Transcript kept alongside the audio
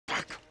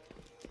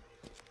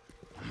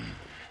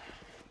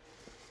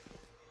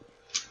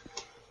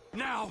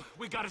Now,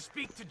 we gotta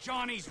speak to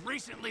Johnny's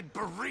recently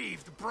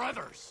bereaved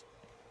brothers.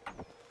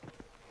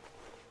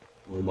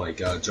 Oh my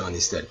god,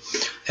 Johnny's dead.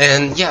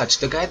 And yeah, it's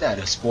the guy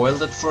that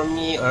spoiled it for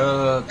me,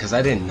 cause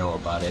I didn't know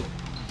about it.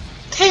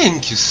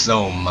 Thank you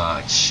so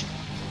much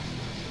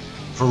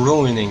for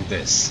ruining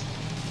this.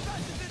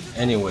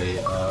 Anyway,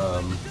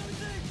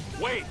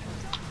 Wait!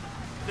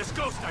 This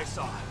ghost I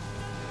saw.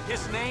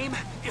 His name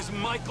is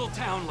Michael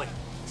Townley.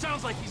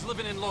 Sounds like he's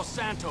living in Los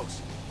Santos.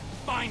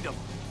 Find him.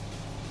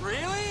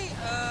 Really?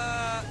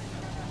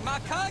 My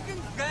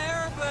cousin's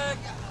there, but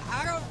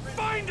I don't...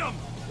 Find him!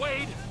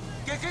 Wade!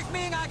 Does this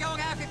mean I don't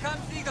have to come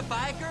see the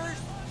bikers?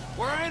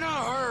 We're in a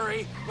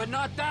hurry, but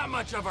not that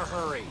much of a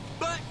hurry.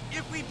 But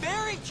if we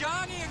bury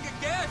Johnny in the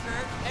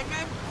desert and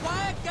then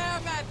quiet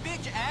down that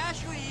bitch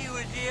Ashley he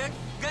was in,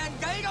 then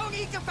they don't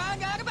need to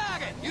find out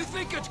about it. You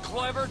think it's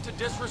clever to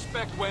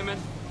disrespect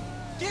women?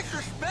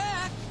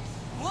 Disrespect?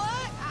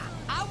 What?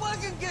 I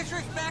wasn't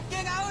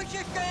disrespecting. I was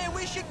just saying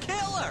we should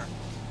kill her.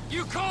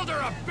 You called her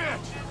a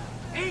bitch!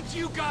 Ain't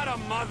you got a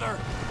mother?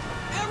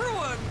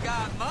 Everyone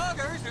got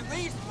mothers, at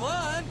least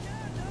one.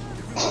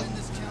 Everyone in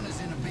this town is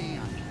in a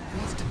band.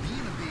 Wants to be in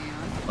a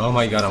band. oh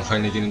my god, I'm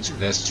finally getting into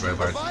this,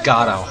 Trevor.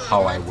 God,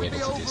 how I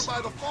waited for this. By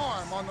the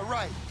farm on the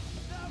right.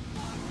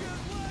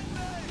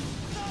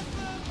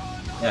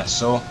 Yeah,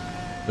 so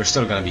they're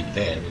still gonna be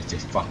dead if they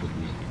fuck with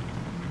me.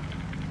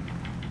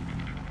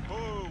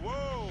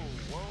 Whoa.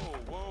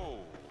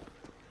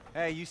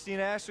 Hey, you seen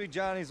Ashley?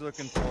 Johnny's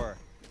looking for her.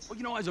 Well,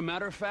 you know, as a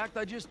matter of fact,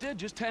 I just did,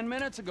 just 10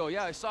 minutes ago.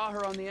 Yeah, I saw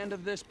her on the end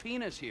of this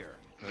penis here.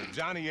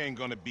 Johnny ain't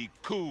gonna be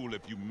cool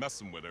if you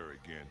messing with her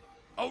again.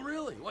 Oh,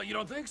 really? Well, you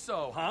don't think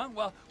so, huh?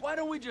 Well, why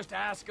don't we just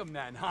ask him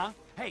then, huh?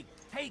 Hey,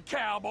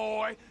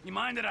 cowboy, you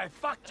mind that I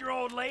fucked your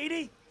old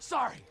lady?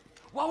 Sorry,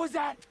 what was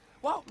that?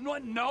 Well,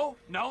 no,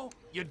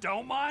 you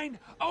don't mind?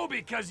 Oh,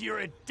 because you're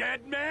a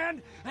dead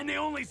man? And the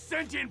only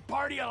sentient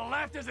part you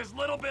left is this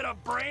little bit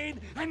of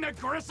brain and the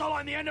gristle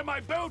on the end of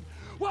my boot?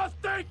 Well,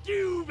 thank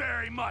you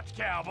very much,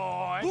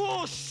 cowboy.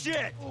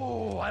 Bullshit!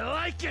 Oh, I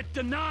like it,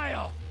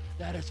 denial.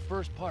 That is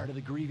first part of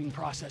the grieving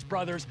process,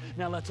 brothers.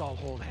 Now let's all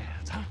hold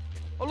hands, huh?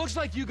 Oh, looks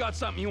like you got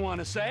something you want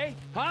to say,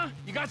 huh?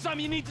 You got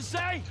something you need to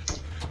say?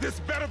 This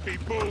better be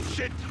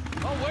bullshit!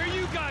 Oh, where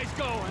you guys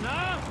going,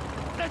 huh?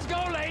 Let's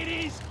go,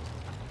 ladies!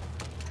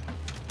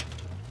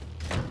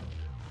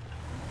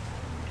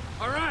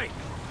 All right,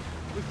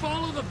 we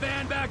follow the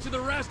band back to the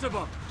rest of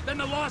them. Then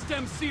the Lost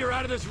MC are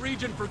out of this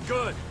region for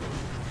good.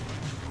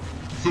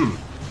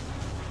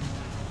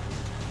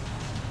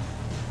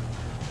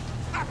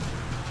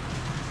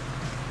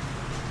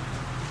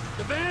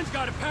 The van's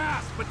got to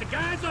pass, but the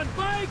guys on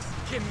bikes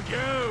can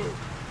go.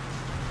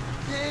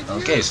 Did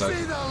you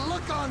see the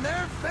look on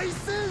their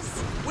faces?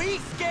 We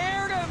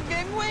scared them,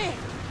 didn't we?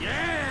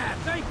 Yeah,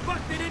 thank fuck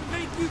they didn't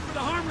make you for the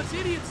harmless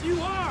idiots you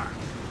are.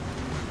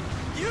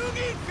 You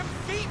need some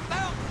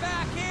seatbelts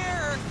back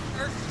here,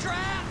 or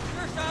straps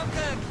or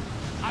something.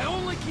 I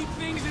only keep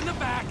things in the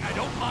back I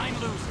don't mind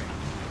losing.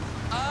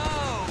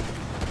 Oh.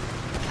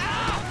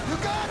 Ow! You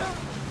got him!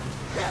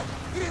 Shit,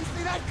 you didn't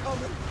see that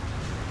coming.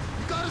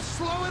 You gotta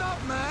slow it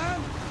up,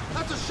 man.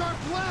 That's a sharp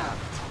left.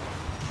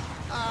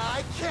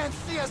 I can't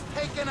see us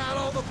taking out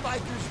all the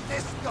bikers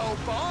this go,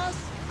 boss.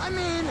 I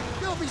mean,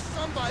 there'll be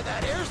some by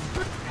that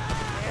airstrip.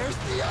 There's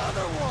the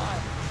other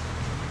one.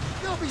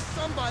 There'll be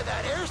some by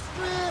that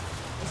airstrip,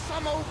 and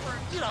some over,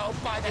 you know,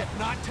 by that... If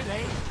not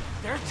today,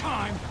 their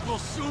time will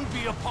soon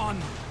be upon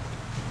them.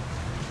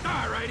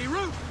 Alrighty,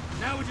 Root.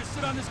 Now we just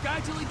sit on this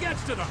guy till he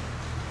gets to them.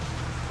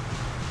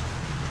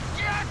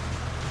 Yes!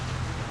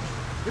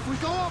 If we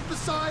go off the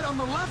side on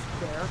the left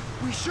there,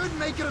 we should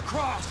make it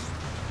across.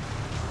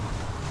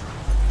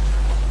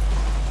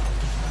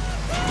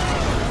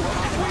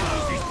 We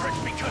lose these bricks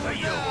because of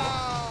you.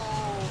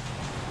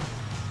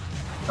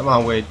 Come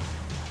on, Wade.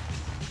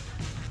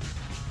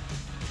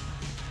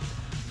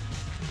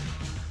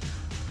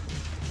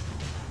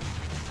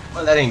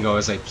 Well, that didn't go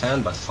as I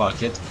planned, but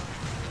fuck it.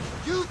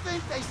 You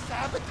think they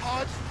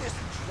sabotaged this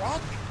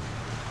truck?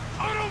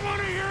 I don't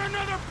want to hear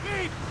another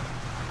peep.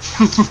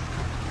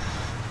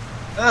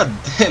 Ah,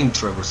 damn,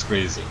 Trevor's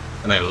crazy,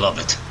 and I love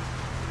it.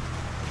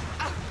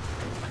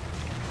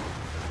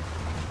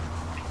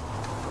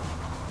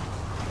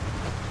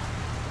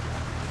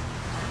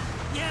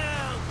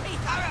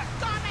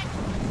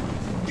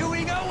 Do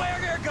we know where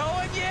they're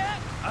going yet?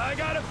 I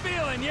got a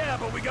feeling, yeah,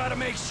 but we gotta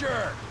make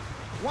sure.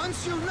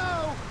 Once you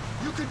know,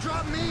 you could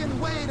drop me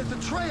and Wade at the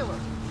trailer.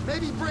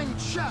 Maybe bring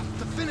Chef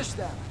to finish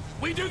them.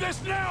 We do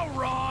this now,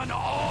 Ron,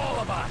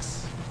 all of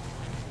us.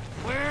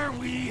 Where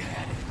we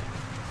headed?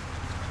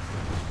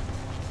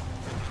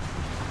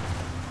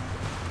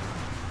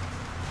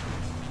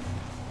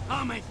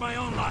 I'll make my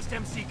own Lost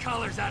MC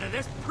colors out of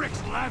this prick's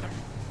leather.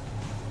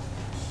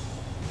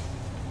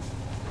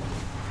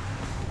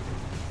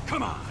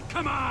 Come on,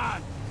 come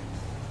on!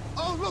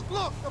 Oh, look,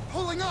 they're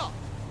pulling up.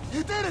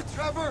 You did it,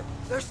 Trevor.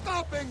 They're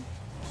stopping.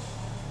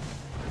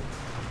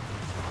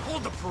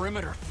 Hold the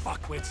perimeter,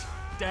 fuckwits.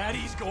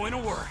 Daddy's going to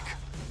work.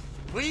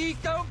 Please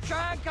don't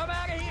try and come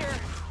out of here.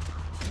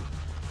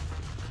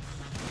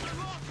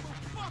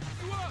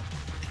 you up.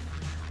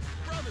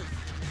 Brothers.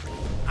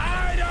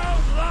 I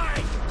don't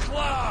like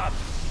clubs.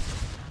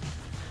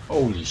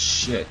 Holy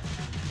shit.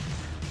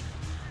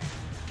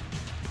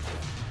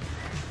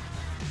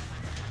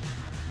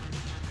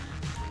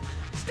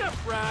 Step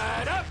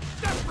right up.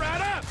 Step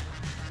right up.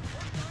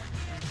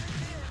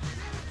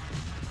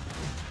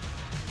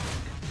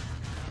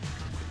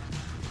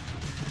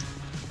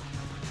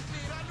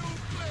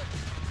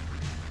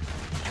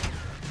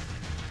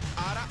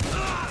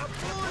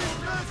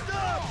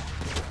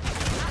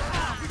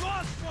 We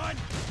lost one.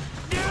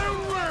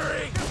 Don't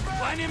worry.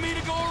 Plenty of me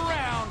to go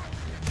around.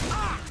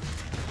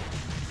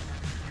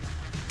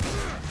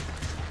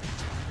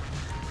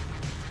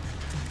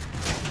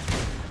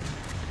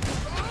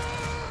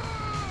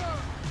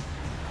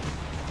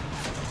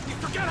 You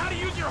forget how to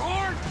use your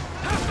horn?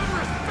 Have some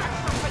respect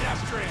for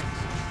pedestrians.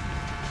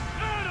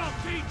 That'll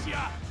teach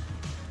ya.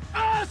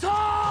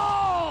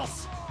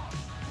 Assholes!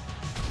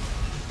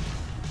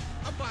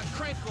 I'm about to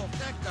crank off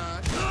that guy.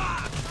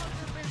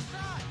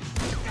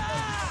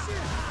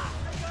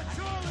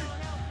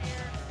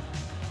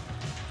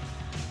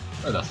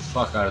 Where the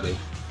fuck are they?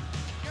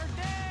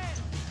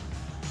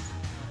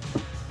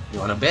 You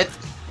want a bet?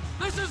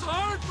 This is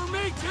hard for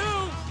me,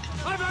 too!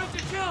 I've had to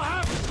kill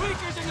half the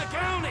tweakers in the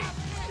county!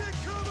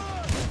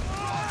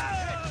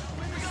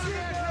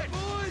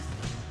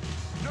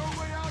 No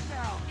way out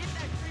now.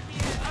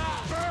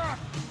 Burr,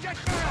 get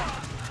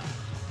back!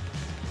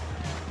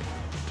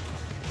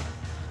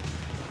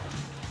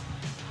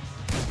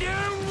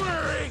 Don't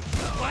worry!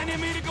 Plenty of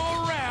me to go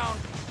around!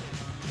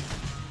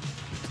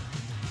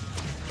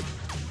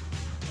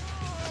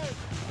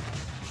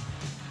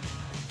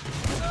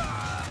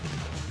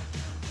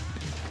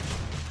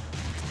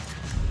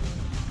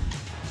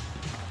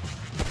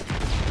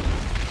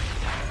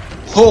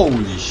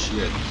 Holy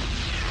shit.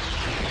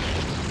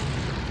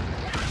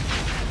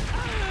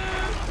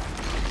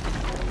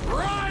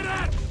 Right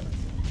it!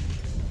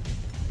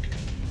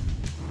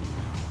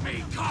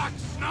 Me cock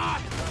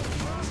snot!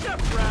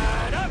 Step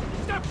right up!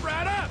 Step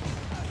right up!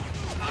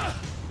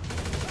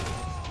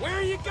 Where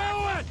are you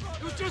going?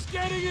 It was just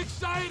getting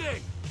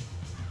exciting!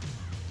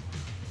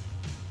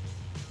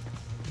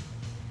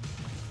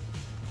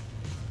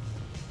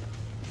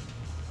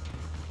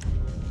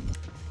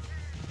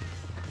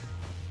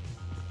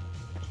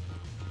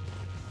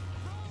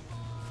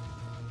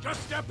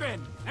 Just step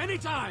in!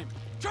 Anytime!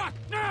 Truck,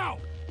 now!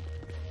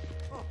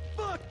 Oh,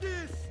 fuck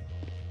this!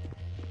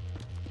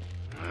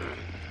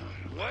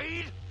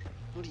 Wade?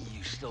 What are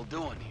you still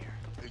doing here?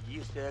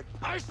 You said.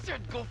 I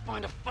said go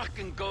find a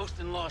fucking ghost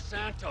in Los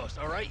Santos,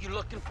 alright? You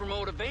looking for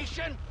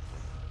motivation?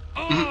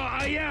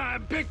 Oh, yeah,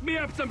 pick me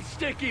up some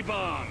sticky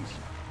bombs!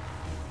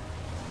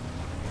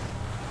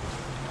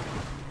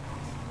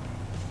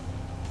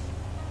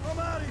 I'm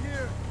out of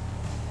here.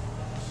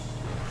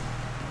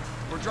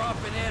 We're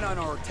dropping in on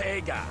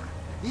Ortega.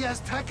 The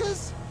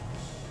Aztecas?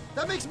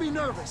 That makes me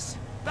nervous.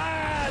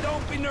 Ah,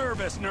 don't be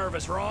nervous,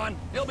 Ron.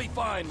 He'll be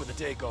fine with the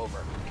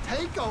takeover.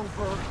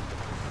 Takeover?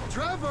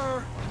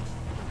 Trevor!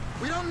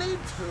 We don't need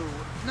to.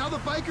 Now the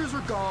bikers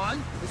are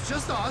gone. It's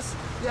just us,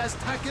 the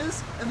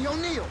Aztecas, and the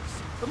O'Neills.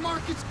 The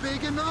market's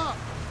big enough.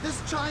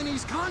 This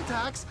Chinese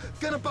contact's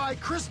gonna buy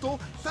crystal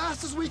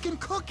fast as we can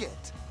cook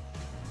it.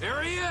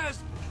 There he is.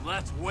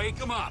 Let's wake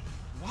him up.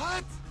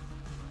 What?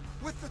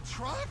 With the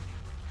truck?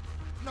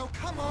 No,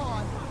 come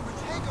on.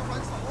 Ortega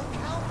runs the whole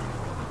county.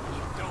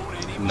 Don't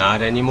anymore.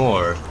 Not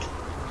anymore.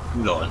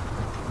 Hold on.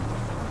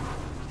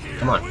 Here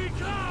Come on. we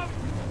come.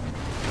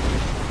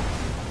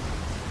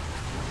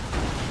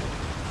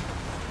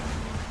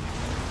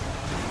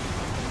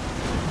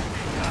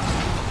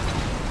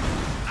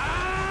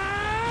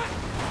 Ah!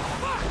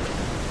 Fuck!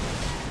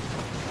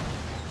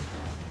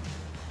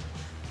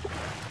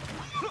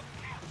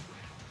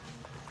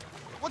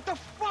 What the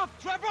fuck,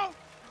 Trevor?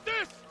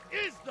 This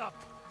is the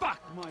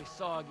fuck, my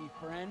soggy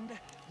friend.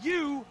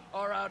 You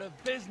are out of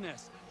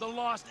business. The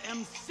Lost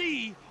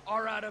MC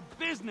are out of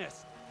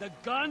business. The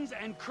guns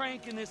and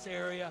crank in this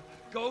area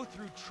go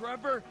through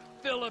Trevor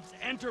Phillips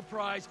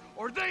Enterprise,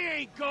 or they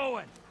ain't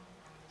going.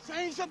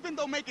 Saying something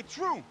don't make it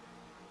true.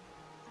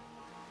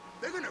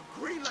 They're gonna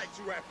greenlight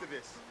you after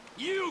this.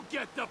 You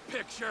get the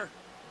picture.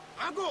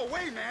 I'll go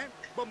away, man,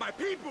 but my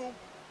people...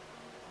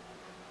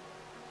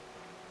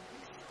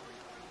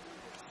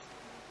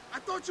 I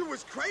thought you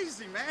was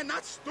crazy, man,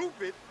 not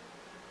stupid.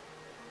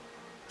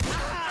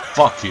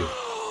 Fuck you.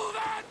 Oh,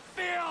 that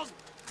feels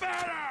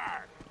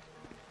better.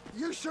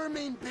 You sure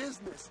mean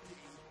business, D.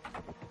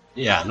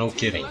 Yeah, no T,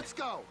 kidding. Let's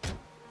go.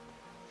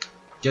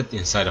 Get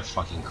inside a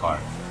fucking car.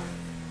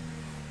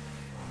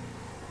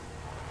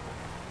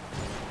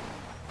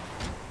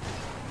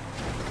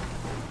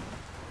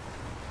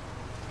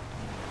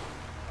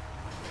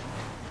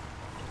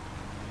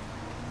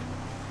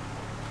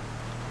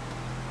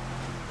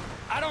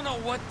 I don't know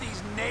what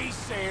these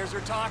naysayers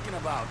are talking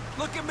about.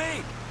 Look at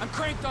me. I'm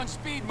cranked on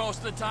speed most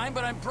of the time,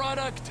 but I'm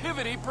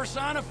productivity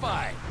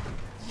personified.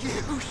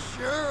 You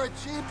sure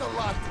achieved a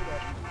lot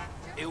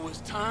today. It was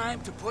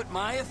time to put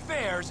my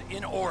affairs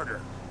in order.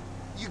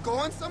 You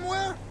going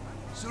somewhere?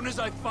 Soon as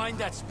I find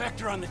that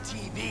Spectre on the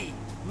TV,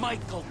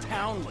 Michael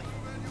Townley.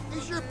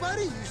 He's your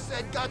buddy you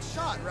said got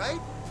shot, right?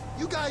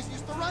 You guys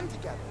used to run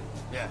together.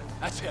 Yeah,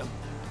 that's him.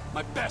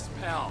 My best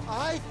pal.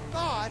 I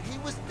thought he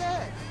was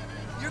dead.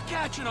 You're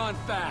catching on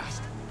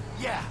fast.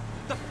 Yeah,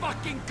 the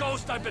fucking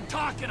ghost I've been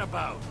talking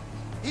about.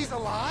 He's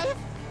alive?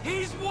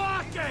 He's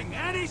walking,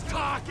 and he's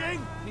talking,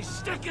 and he's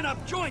sticking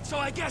up joints, so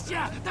I guess,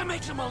 yeah, that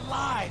makes him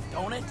alive,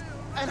 don't it?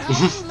 And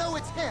how do you know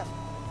it's him?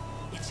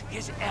 It's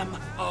his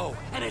M.O.,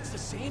 and it's the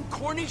same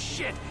corny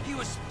shit he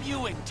was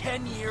spewing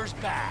 10 years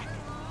back.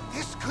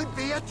 This could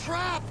be a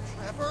trap,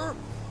 Trevor.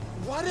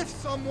 What if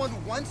someone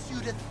wants you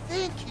to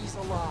think he's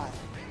alive?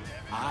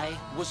 I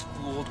was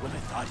fooled when I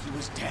thought he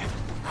was dead.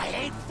 I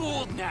ain't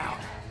fooled now.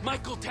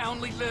 Michael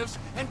Townley lives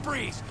and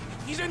breathes.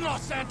 He's in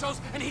Los Santos,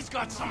 and he's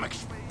got some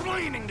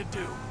explaining to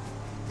do.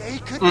 They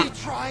could be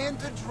trying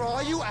to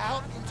draw you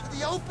out into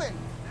the open.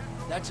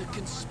 That's a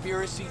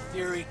conspiracy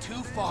theory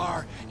too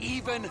far,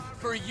 even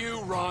for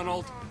you,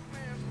 Ronald.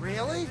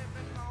 Really?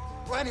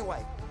 Well,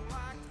 anyway.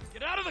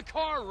 Get out of the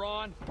car,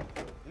 Ron.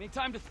 Any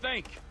time to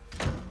think.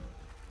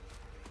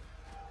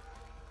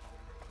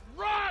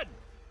 Run!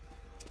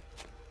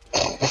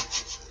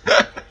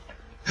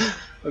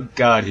 Oh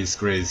god, he's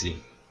crazy.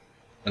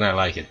 And I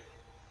like it.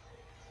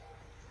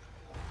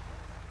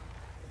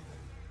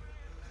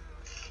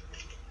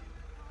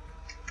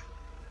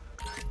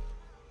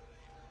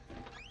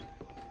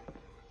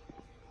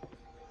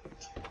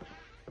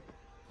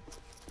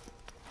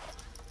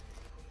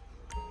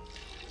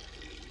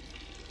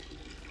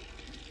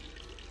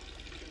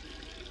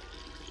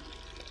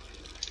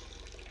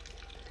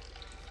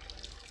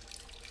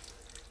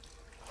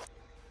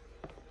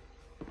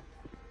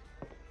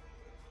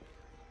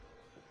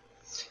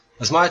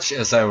 As much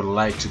as I would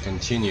like to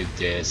continue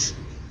this,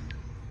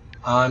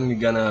 I'm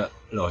gonna...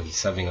 Oh,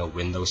 he's having a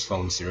Windows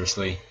phone,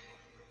 seriously?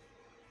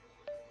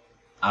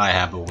 I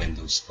have a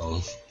Windows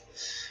phone.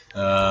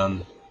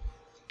 Let's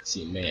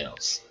see,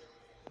 mails.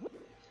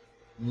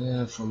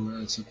 Yeah,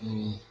 from it's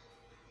okay.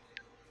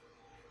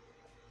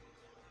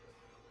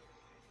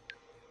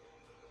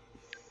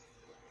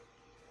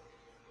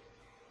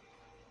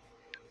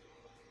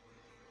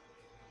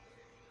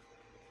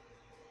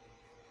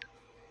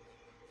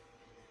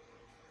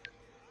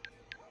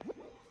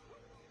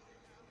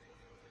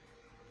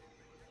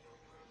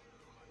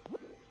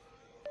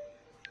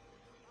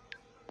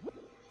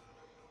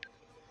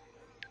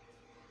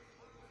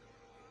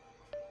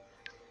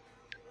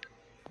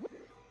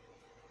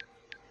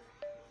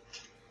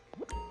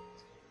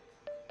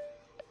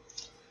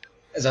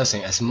 As I was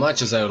saying, as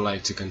much as I would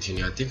like to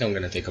continue, I think I'm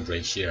gonna take a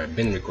break here. I've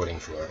been recording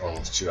for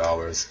almost 2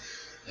 hours,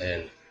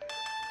 and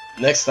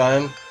next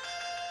time...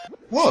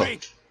 Whoa!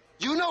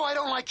 You know I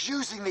don't like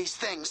using these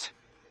things.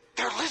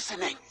 They're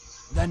listening.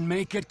 Then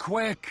make it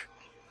quick.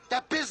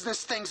 That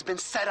business thing's been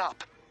set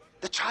up.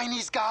 The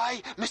Chinese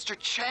guy, Mr.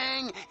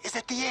 Chang, is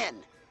at the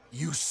inn.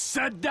 You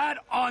said that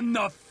on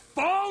the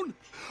phone?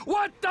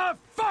 What the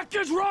fuck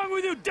is wrong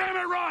with you, damn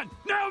it, Ron?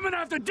 Now I'm gonna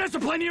have to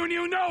discipline you, and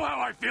you know how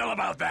I feel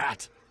about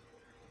that.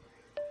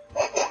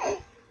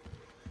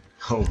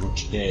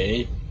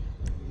 Okay.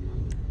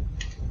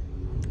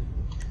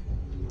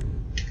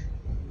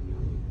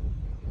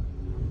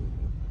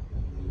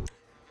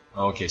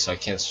 Okay, so I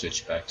can't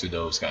switch back to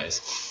those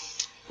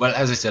guys. Well,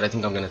 as I said, I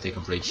think I'm gonna take a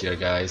break here,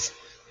 guys,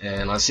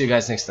 and I'll see you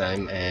guys next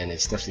time, and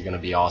it's definitely gonna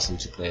be awesome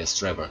to play as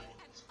Trevor.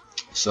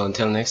 So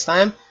until next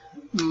time,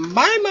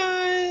 bye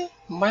bye!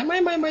 Bye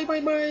bye bye bye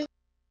bye bye!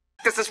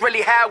 This is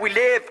really how we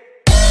live.